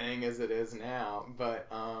thing as it is now. But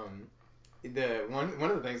the one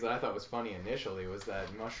of the things that I thought was funny initially was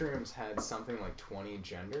that mushrooms had something like 20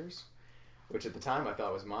 genders, which at the time I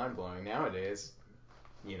thought was mind blowing. Nowadays,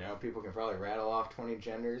 people can probably rattle off 20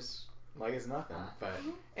 genders like it's nothing. But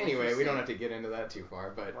anyway, we don't have to get into that too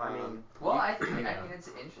far. But I mean, it's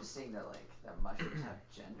interesting that that mushrooms have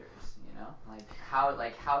genders. How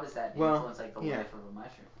does that influence the life of a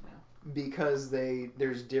mushroom? Because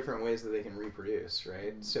there's different ways that they can reproduce,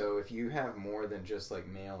 right? Mm-hmm. So if you have more than just like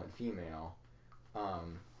male and female,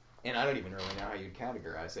 and I don't even really know how you'd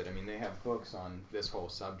categorize it. I mean, they have books on this whole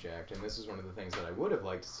subject, and this is one of the things that I would have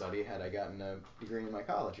liked to study had I gotten a degree in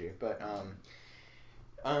mycology. But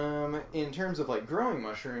in terms of like growing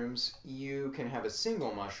mushrooms, you can have a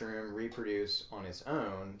single mushroom reproduce on its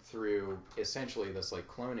own through essentially this like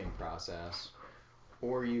cloning process,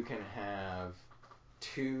 or you can have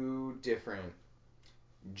 2 different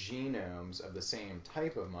genomes of the same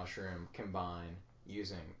type of mushroom combine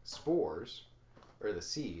using spores or the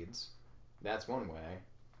seeds. That's one way.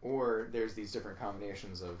 Or there's these different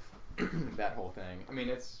combinations of that whole thing. I mean,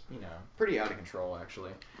 it's pretty out of control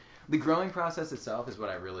actually. The growing process itself is what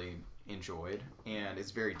I really enjoyed, and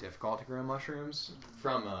it's very difficult to grow mushrooms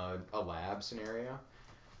from a lab scenario.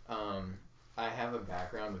 I have a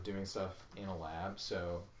background with doing stuff in a lab,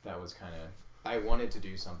 so that was kind of... I wanted to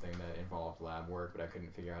do something that involved lab work, but I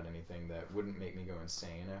couldn't figure out anything that wouldn't make me go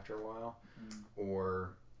insane after a while,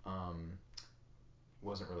 or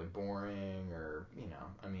wasn't really boring, or,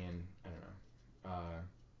 I mean, I don't know.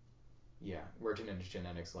 Yeah, worked in a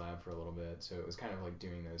genetics lab for a little bit, so it was kind of like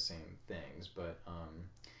doing those same things, but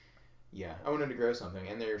yeah, I wanted to grow something,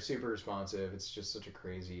 and they're super responsive. It's just such a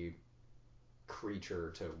crazy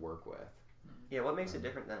creature to work with. Yeah, what makes it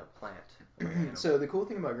different than a plant? So the cool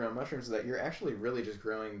thing about growing mushrooms is that you're actually really just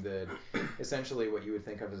growing essentially what you would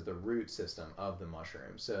think of as the root system of the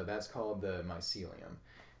mushroom. So that's called the mycelium.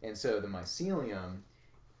 And so the mycelium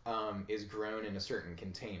is grown in a certain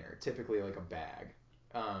container, typically like a bag.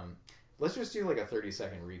 Let's just do like a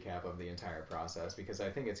 30-second recap of the entire process, because I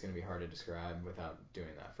think it's going to be hard to describe without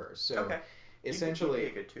doing that first. So okay. Essentially,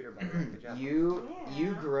 you'd be a good tutor, by the way. Good job.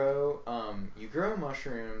 you grow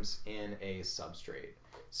mushrooms in a substrate.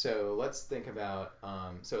 So let's think about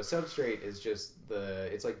so a substrate is just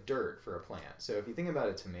it's like dirt for a plant. So if you think about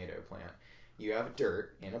a tomato plant, you have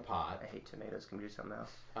dirt in a pot. I hate tomatoes. Can we do something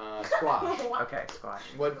else? Squash. Okay, squash.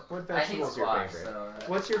 What vegetable is your favorite? So,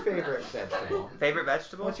 What's your favorite vegetable? Favorite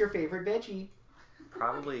vegetable? What's your favorite veggie?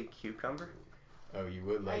 Probably cucumber. Oh, you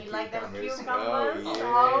would like you like them cucumbers. cucumbers?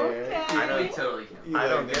 Oh, Okay. I know we totally can. I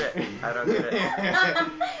don't get it. I don't get it.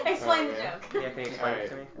 Explain the joke. Yeah, can you explain it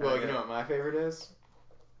to me? Well, you know what my favorite is?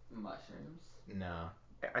 Mushrooms. No.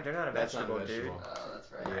 They're not a That's not vegetable, a vegetable. dude. Oh, that's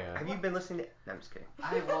right? Yeah. Have you been listening to? No, I'm just kidding.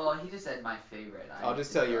 Well, he just said my favorite. I'll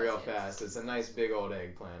just tell you real fast. It's a nice big old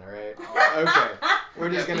eggplant, alright? Oh. Okay. We're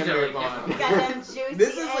just Yeah, gonna we move don't on. like Got them juicy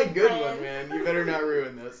This is a good one, eggplants. man. You better not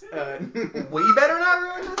ruin this. We better not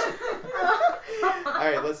ruin this.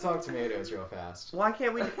 Alright, let's talk tomatoes real fast. Why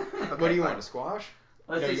can't we? What do you want, a squash?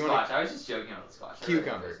 Let's No, do you wanna- squash. I was just joking about the squash. I really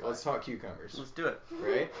Cucumber. enjoy Let's squash. talk cucumbers. Let's do it.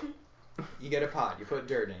 Right? You get a pot. You put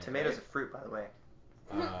dirt in it. Tomatoes right? are fruit, by the way.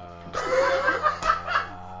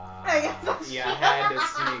 Yeah, I had to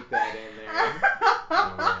sneak that in there.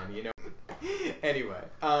 Oh, man, you know. Anyway,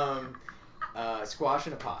 squash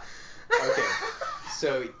in a pot. Okay,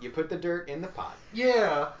 so you put the dirt in the pot.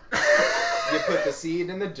 Yeah. You put the seed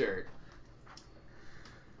in the dirt.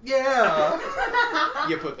 Yeah.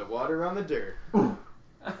 You put the water on the dirt.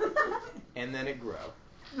 And then it grow.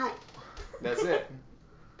 That's it.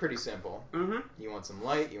 Pretty simple. Mm-hmm. You want some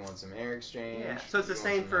light, you want some air exchange. Yeah. So it's the you want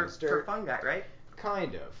same some for nice dirt. fungi, right?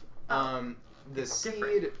 Kind of. Oh. The It's seed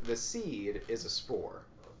different. the seed is a spore.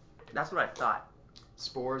 That's what I thought.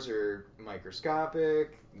 Spores are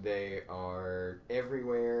microscopic, they are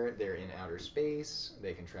everywhere, they're in outer space,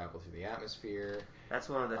 they can travel through the atmosphere. That's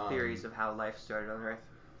one of the theories of how life started on Earth.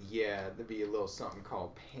 Yeah, there'd be a little something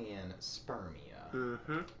called panspermia.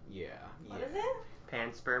 Mm-hmm. Yeah, What yeah. is it?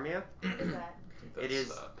 Panspermia. What is that? That's, It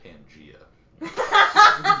is- Pangea.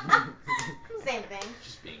 Same thing.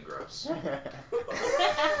 Just being gross.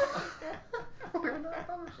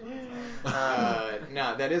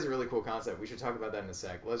 No, that is a really cool concept. We should talk about that in a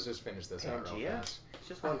sec. Let's just finish this out real Pangea? fast. It's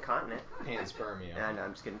just one continent. Panspermia. Yeah, no,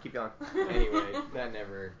 I'm just kidding. Keep going. Anyway, that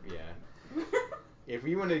never, yeah. If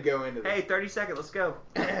we wanted to go into the... Hey, 30 seconds. Let's go.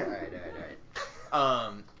 alright.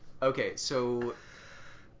 Okay, so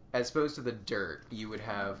as opposed to the dirt, you would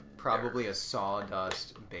have probably a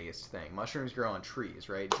sawdust-based thing. Mushrooms grow on trees,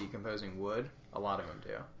 right? Decomposing wood. A lot of them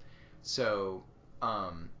do. So,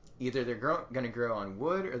 either they're gonna grow on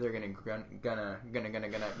wood or they're gonna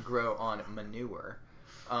grow on manure.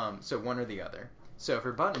 So one or the other. So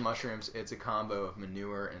for button mushrooms, it's a combo of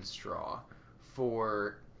manure and straw.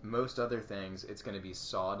 For most other things, it's going to be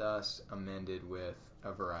sawdust amended with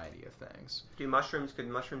a variety of things. Could mushrooms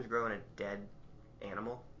grow in a dead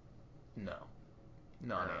animal? No,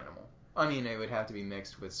 non-animal. I mean, it would have to be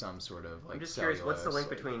mixed with some sort of like. I'm just curious, what's the link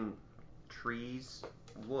cellulose, like- between trees,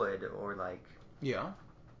 wood, or like Yeah.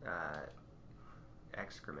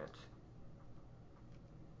 excrement?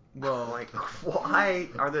 Well, Like, why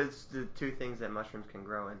are those the two things that mushrooms can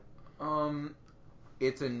grow in?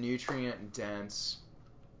 it's a nutrient dense,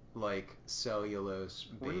 like cellulose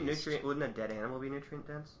based. Wouldn't a dead animal be nutrient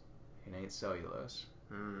dense? It ain't cellulose.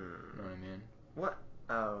 You know what I mean? What?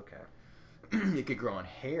 Oh, okay. It could grow on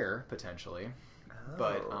hair potentially,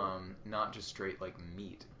 but Oh. not just straight like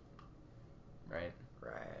meat. Right.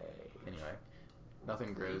 Right. Anyway, nothing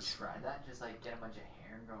Have you grows. tried that? Just like get a bunch of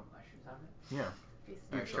hair and grow mushrooms out of it? Yeah.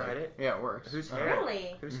 You've Actually. tried it? Yeah, it works. Whose Uh, hair?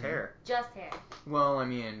 Really? Whose Mhm. hair? Just hair. Well, I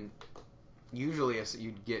mean, usually if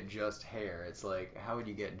you'd get just hair, it's like, how would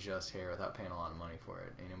you get just hair without paying a lot of money for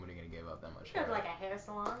it? Ain't nobody gonna give up that much You go hair. to like a hair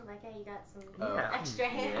salon, like, hey, you got some Yeah. extra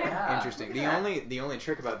hair. Yeah. Interesting. Look The at that. only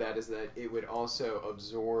trick about that is that it would also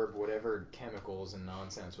absorb whatever chemicals and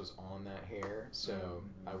nonsense was on that hair. So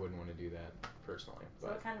I wouldn't want to do that personally. So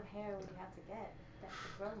But what kind of hair would you have to get to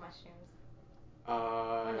grow mushrooms?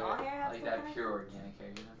 Wouldn't all hair have Like some that kind of pure organic hair,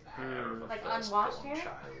 you know? Hair of a Like firstborn unwashed hair?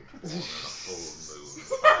 child on a full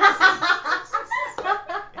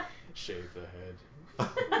moon. shave the head.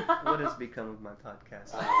 What has become of my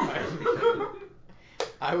podcast?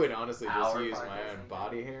 I would honestly just Our use my podcast. own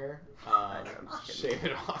body hair. I know, I'm just kidding.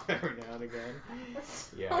 Shave it off every now and again.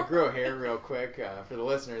 Yeah, I grow hair real quick. For the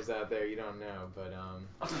listeners out there, you don't know, but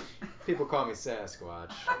people call me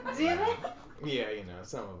Sasquatch. Do they? Yeah, you know,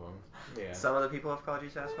 some of them. Yeah. Some other people have called you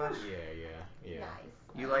Sasquatch? Yeah. Nice.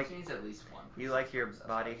 You That like means at least one. you like your person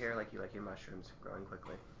body says hair like you like your mushrooms growing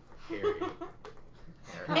quickly. Hairy.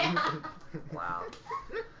 Wow.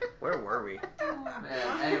 Where were we?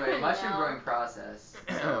 Man, anyway, mushroom No. growing process.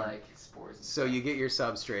 So like spores. And So stuff. you get your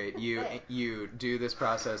substrate. You do this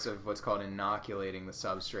process of what's called inoculating the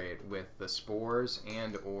substrate with the spores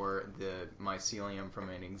and or the mycelium from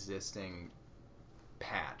an existing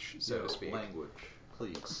patch, so to speak. Language,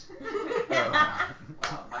 please. Oh.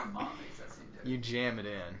 Wow, my mom makes that seem You jam it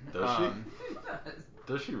in. Does she?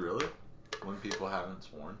 Does she really? When people haven't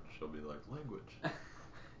sworn, she'll be like, language.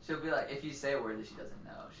 She'll be like, if you say a word that she doesn't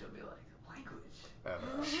know, she'll be like, language.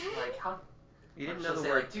 Like how? You didn't she'll know the say,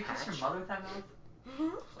 word like, do you kiss your patch? mother with that mouth?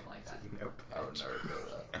 Something like that. No I would patch. never go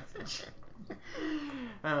that.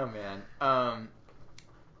 Oh man.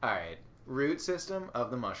 Alright. root system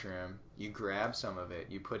of the mushroom, you grab some of it,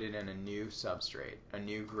 you put it in a new substrate, a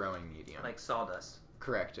new growing medium. Like sawdust.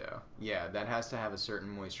 Correcto. Yeah, that has to have a certain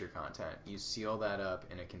moisture content. You seal that up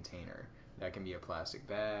in a container. That can be a plastic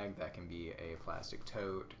bag, that can be a plastic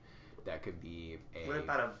tote, that could be a... What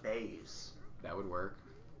about a vase? That would work.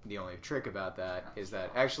 The only trick about that is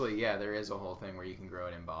that, actually, yeah, there is a whole thing where you can grow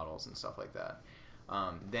it in bottles and stuff like that.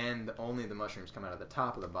 Then only the mushrooms come out of the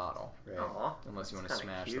top of the bottle, right? Aw, Unless you want to that's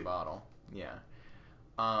kinda smash the cute. bottle. Yeah.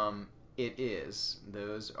 It is.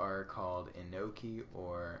 Those are called enoki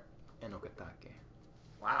or enokatake.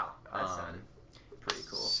 Wow, that sounded pretty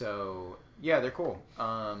cool. So, yeah, they're cool.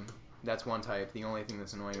 That's one type. The only thing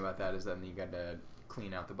that's annoying about that is that you got to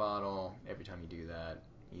clean out the bottle every time you do that.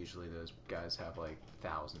 Usually those guys have like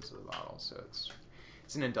thousands of the bottles, so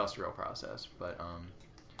it's an industrial process. But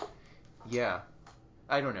yeah,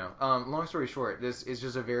 I don't know. Long story short, this is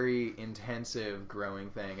just a very intensive growing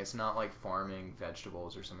thing. It's not like farming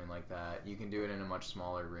vegetables or something like that. You can do it in a much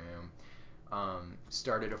smaller room.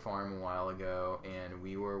 Started a farm a while ago, and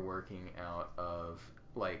we were working out of,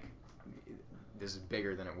 like, this is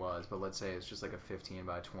bigger than it was, but let's say it's just like a 15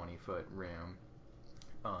 by 20 foot room,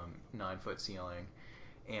 9 foot ceiling,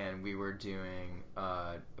 and we were doing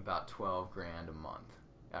about 12 grand a month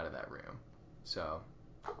out of that room. So,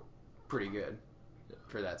 pretty good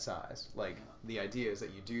for that size. Like, the idea is that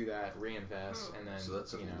you do that, reinvest, and then, So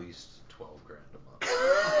that's at you know, least 12 grand a month.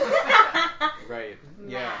 right.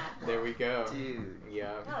 Yeah, there we go. Dude.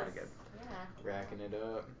 Yeah, That was, Pretty good. yeah. racking it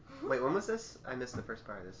up. Wait, when was this? I missed the first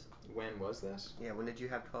part of this. When was this? Yeah, when did you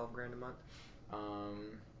have 12 grand a month?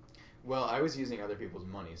 Well, I was using other people's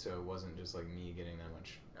money, so it wasn't just like me getting that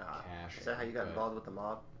much cash. Is that how you got but, involved with the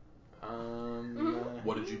mob?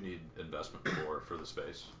 What did you need investment for the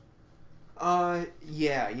space?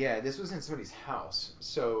 Yeah. This was in somebody's house,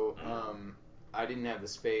 so I didn't have the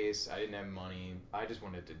space. I didn't have money. I just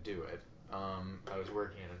wanted to do it. I was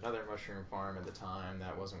working at another mushroom farm at the time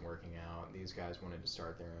that wasn't working out. These guys wanted to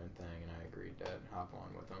start their own thing, and I agreed to hop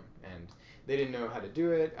on with them. And they didn't know how to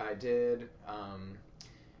do it. I did.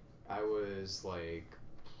 I was like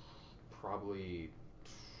probably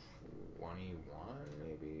 21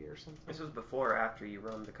 maybe or something. This was before or after you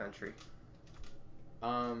roamed the country?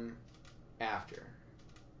 After.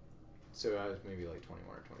 So I was maybe like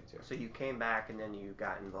 21 or 22. So you came back and then you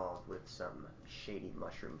got involved with some shady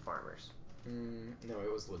mushroom farmers. No,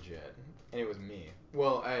 it was legit. And it was me.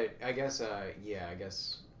 Well, I guess,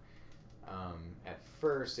 at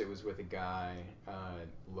first it was with a guy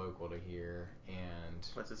local to here, and...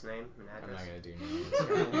 What's his name and I'm address? not going to do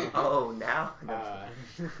names. Oh, now?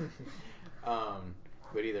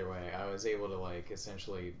 But either way, I was able to, like,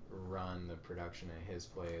 essentially run the production at his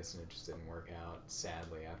place, and it just didn't work out,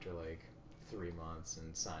 sadly, after, like, 3 months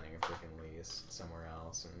and signing a freaking lease somewhere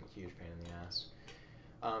else, and a huge pain in the ass.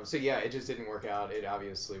 So yeah, it just didn't work out. It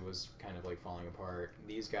obviously was kind of like falling apart.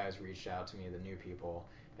 These guys reached out to me, the new people,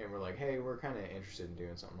 and were like, hey, we're kind of interested in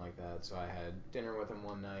doing something like that. So I had dinner with them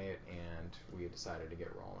one night, and we decided to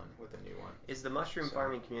get rolling with a new one. Is the mushroom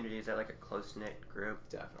farming community, is that like a close-knit group?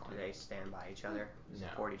 Definitely. Do they stand by each other? No.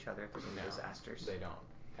 Support each other through No, disasters? They don't.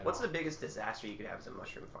 What's the biggest disaster you could have as a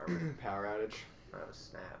mushroom farmer? Power outage. Oh,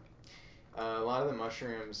 snap. A lot of the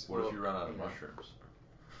mushrooms... What well, if you run out of know. mushrooms?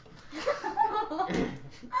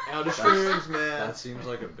 Out of shrooms, man. That seems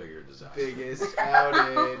like a bigger disaster. Biggest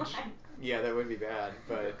outage. Yeah, that would be bad,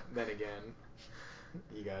 but then again,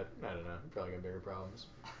 you got, I don't know, probably got bigger problems.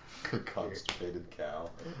 A constipated cow.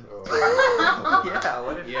 Oh. Yeah,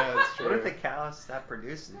 what if, Yeah, that's true. what if the cows stop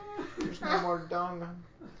producing? There's no more dung.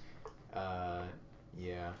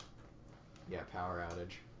 Yeah, power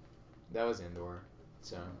outage. That was indoor,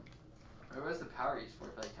 so. What was the power used for?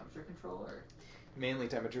 For like temperature control or? Mainly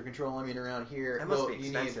temperature control. I mean, around here. That must well, be you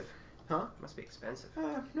expensive. Need, huh? Must be expensive.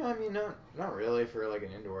 No, I mean, not really for like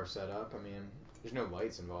an indoor setup. I mean, there's no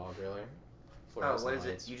lights involved, really. Oh, Fluorescent what is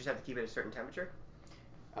lights. it? You just have to keep it at a certain temperature?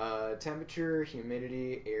 Temperature,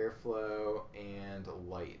 humidity, airflow, and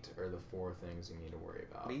light are the 4 things you need to worry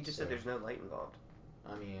about. But you just said there's no light involved.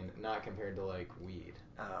 I mean, not compared to like weed.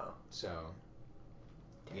 Oh. So,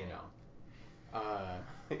 you Dang. know.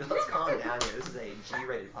 Let's calm down here. This is a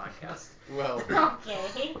G-rated podcast. Well,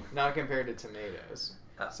 Okay. not compared to tomatoes.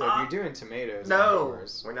 So if you're doing tomatoes No,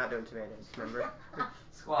 outdoors, we're not doing tomatoes. Remember?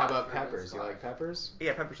 Squash. how about we're doing peppers? You squash. like peppers?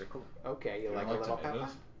 Yeah, peppers are cool. Okay, you You like a don't like little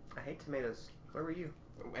tomatoes? pepper? I hate tomatoes. Where were you?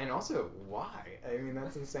 And also, why? I mean,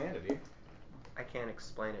 that's insanity. I can't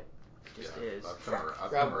explain it. It just is. I've come around.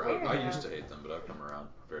 Probably. I used to hate them, but I've come around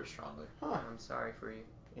very strongly. Huh. I'm sorry for you.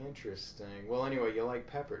 Interesting. Well, anyway, you like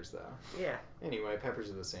peppers, though. Yeah. Anyway, peppers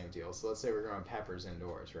are the same deal. So let's say we're growing peppers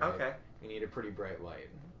indoors, right? Okay. You need a pretty bright light.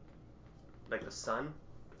 like the sun?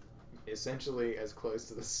 Essentially as close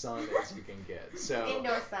to the sun as you can get. So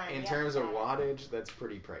Indoor sun. in yeah, terms of got it. wattage, that's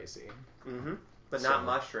pretty pricey. Mm-hmm. But So- not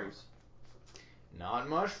mushrooms. Not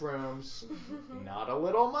mushrooms. Not a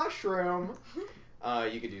little mushroom.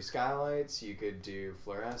 You could do skylights. You could do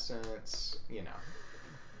fluorescents. You know.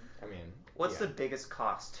 I mean. What's yeah. the biggest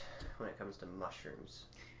cost when it comes to mushrooms?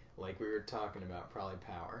 Like we were talking about, probably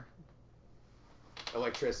power.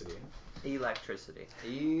 Electricity. Electricity.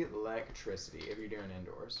 Electricity, if you're doing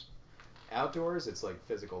indoors. Outdoors, it's like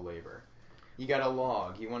physical labor. You got a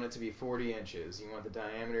log. You want it to be 40 inches. You want the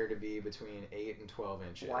diameter to be between 8 and 12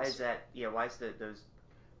 inches. Why is that? Yeah, why is those measurements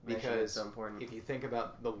Because so important? if you think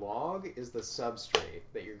about the log is the substrate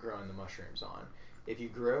that you're growing the mushrooms on. If you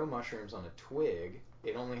grow mushrooms on a twig,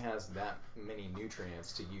 it only has that many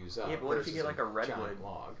nutrients to use up. Yeah, but what if you versus get like a redwood? giant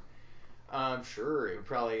log? Sure, it would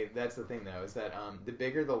probably. That's the thing though, is that the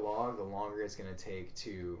bigger the log, the longer it's going to take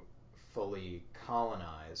to fully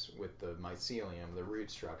colonize with the mycelium, the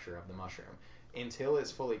root structure of the mushroom. Until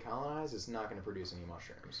it's fully colonized, it's not going to produce any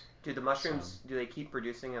mushrooms. Do the mushrooms, do they keep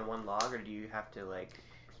producing in one log, or do you have to like...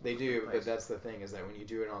 They do, replace- but that's the thing, is that when you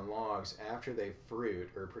do it on logs, after they fruit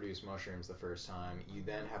or produce mushrooms the first time, you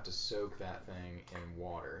then have to soak that thing in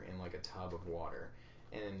water, in like a tub of water.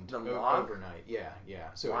 And The log? overnight, yeah.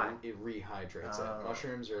 So Why? it rehydrates Oh. it.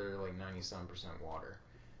 Mushrooms are like 90-some% water.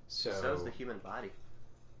 So is the human body.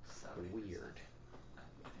 So weird.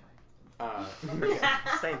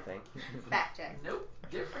 Same thing. Fact check. Nope,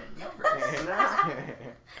 different numbers.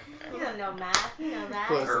 You don't know math. You know that.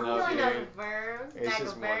 Close you enough, don't know dude. the verbs. It's Stack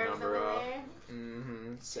just of one verbs number over off. there.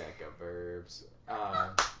 Mm-hmm. Sack of verbs.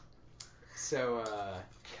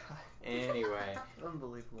 Anyway.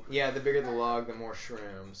 Unbelievable. Yeah, the bigger the log, the more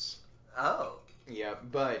shrooms. Oh. Yeah,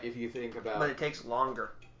 but if you think about But it takes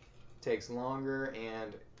longer. takes longer,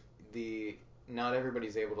 and not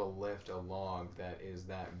everybody's able to lift a log that is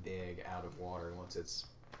that big out of water once it's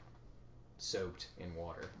soaked in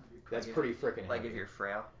water. That's pretty freaking Like heavy. if you're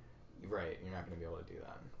frail. Right, you're not going to be able to do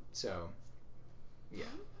that. So, yeah.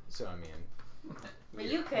 So, I mean... But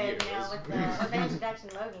you could, you know, with the introduction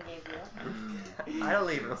Logan gave you. I don't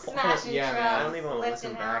even... Smashing Yeah, trucks, man. I don't even want to lifting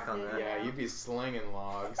listen back on houses, that. Yeah, you'd be slinging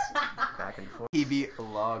logs. Back and forth. He'd be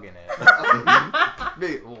logging it.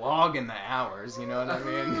 Be logging the hours, you know what I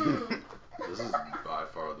mean? This is by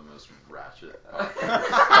far the most ratchet. By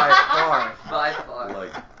far. By far.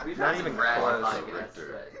 Like, We've not had even some rad close. podcasts,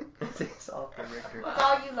 Richter. It's all for Richter. It's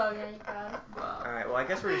all you, Logan. You proud? Wow. Alright, well I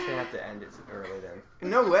guess we're just gonna have to end it early then.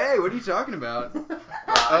 No way, what are you talking about? Wow,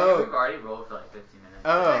 Oh. we've already rolled for like 15 minutes.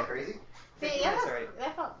 Oh. crazy? See, 15 that, minutes already.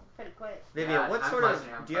 that felt pretty quick. Vivian, Yeah, what I'm sort of, buzzing,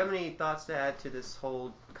 I'm do you have buzzing. any thoughts to add to this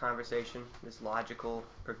whole conversation, this logical,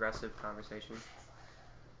 progressive conversation?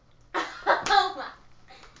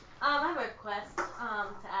 I have a request to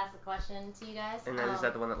ask a question to you guys. And then is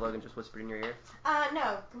that the one that Logan just whispered in your ear?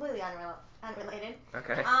 No, completely unrelated.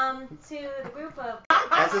 Okay. To the group of.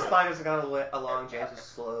 As this podcast has gone along, James is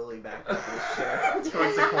slowly back up in his chair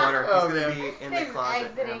towards the corner. Oh, He's going to man. be in the He's closet in a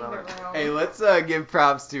exiting the moment. room. Hey, let's give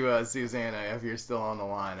props to Susanna if you're still on the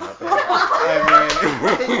line out there.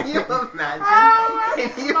 I Can you mean, imagine? Oh,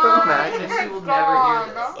 Can you my imagine? She will never hear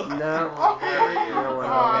this. No. oh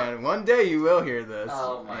man, one day you will hear this.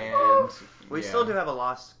 Oh, my and We yeah. still do have a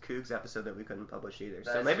Lost Cougs episode that we couldn't publish either.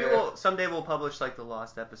 So That's maybe true. someday we'll publish like the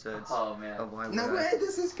Lost episodes Oh man. of Why No Would way, I.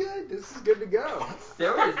 this is good. This is good to go. This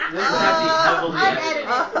would have to be heavily Unedited, edited.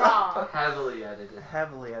 raw. Heavily edited.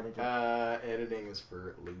 Heavily edited. Editing is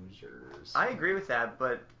for losers. I agree with that,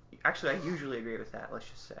 but actually I usually agree with that, let's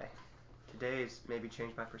just say. Today's maybe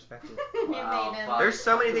changed my perspective. You Wow, made him. fuck. There's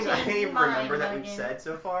so many things I can't even Mine, remember that we've Logan. said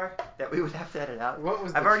so far that we would have to edit out. What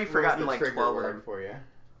was I've the, already what was forgotten the like trigger 12 of word them. for you?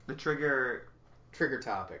 The trigger. Trigger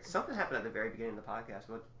topic. Something happened at the very beginning of the podcast.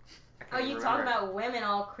 What? I Oh, can't you even talking remember. about women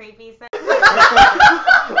all creepy?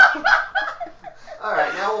 All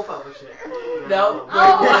right, now we'll publish it. No.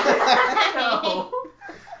 Oh.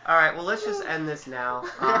 All right, well let's just end this now.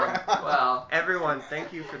 Well, Everyone,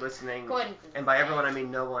 thank you for listening. According to And by everyone, I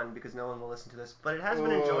mean no one, because no one will listen to this. But it has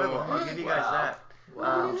been enjoyable. I'll give you guys Wow. that.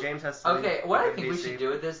 Wow. James has to leave. okay, what I Give think me we a should seat. do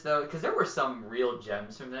with this though, because there were some real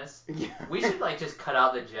gems from this. Yeah. We should like just cut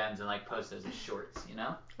out the gems and like post those as shorts, you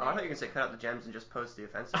know? Oh, I thought you were gonna say cut out the gems and just post the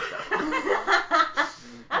offensive stuff.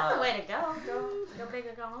 That's the way to go. Go big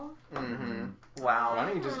or go home. Mm-hmm. Wow. Why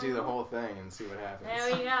don't you just do the whole thing and see what happens?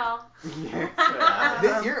 There we go.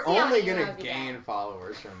 Yeah. You're See how only many gonna emails you gain get.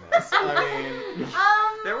 followers from this. I mean.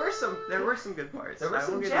 There were some good parts. There were I will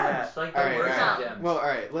some give gems. you that. Like All there right, were all some right. gems. Well, all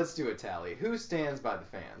right. Let's do a tally. Who stands by the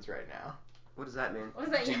fans right now? What does that mean? What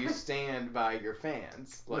was that? Do you stand by your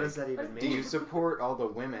fans? What does that even what mean? Do you support all the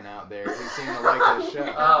women out there who seem to like this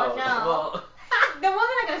show? Oh, no. well. The women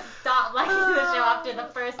are gonna stop liking the show after the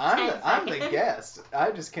first 10 I'm seconds. the guest.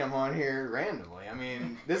 I just come on here randomly. I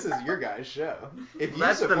mean, this is your guys' show. If you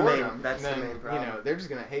That's the support main- them, that's the then main problem. they're just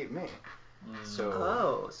gonna hate me. So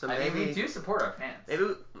Oh, so I maybe mean, we do support our fans.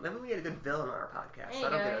 maybe we get a good villain on our podcast. There you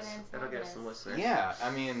That'll go, get us. and That'll get us some antagonists. listeners. yeah, I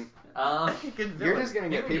mean, Good villain. you're just gonna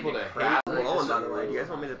get Maybe people we to can hate. craft- rolling, by the way. Like, Do you guys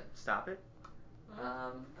want me to stop it?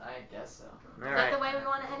 I guess so. All Is that the right. way we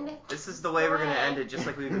want to end it? This is the way we're gonna end it, just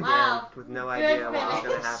like we began, Wow. with no Good idea what was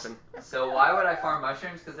finish. gonna happen. So why would I farm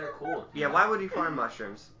mushrooms? Because they're cool. Yeah, why would you farm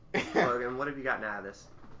mushrooms, Logan? What have you gotten out of this?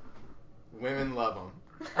 Women love them.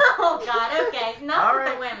 Oh God. Okay. Enough All with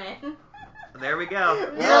right. the women. There we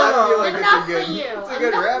go. Well, I feel like enough it's a good, for you. it's a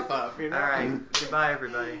good Enough. wrap up. You know. All right. Goodbye,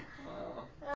 everybody.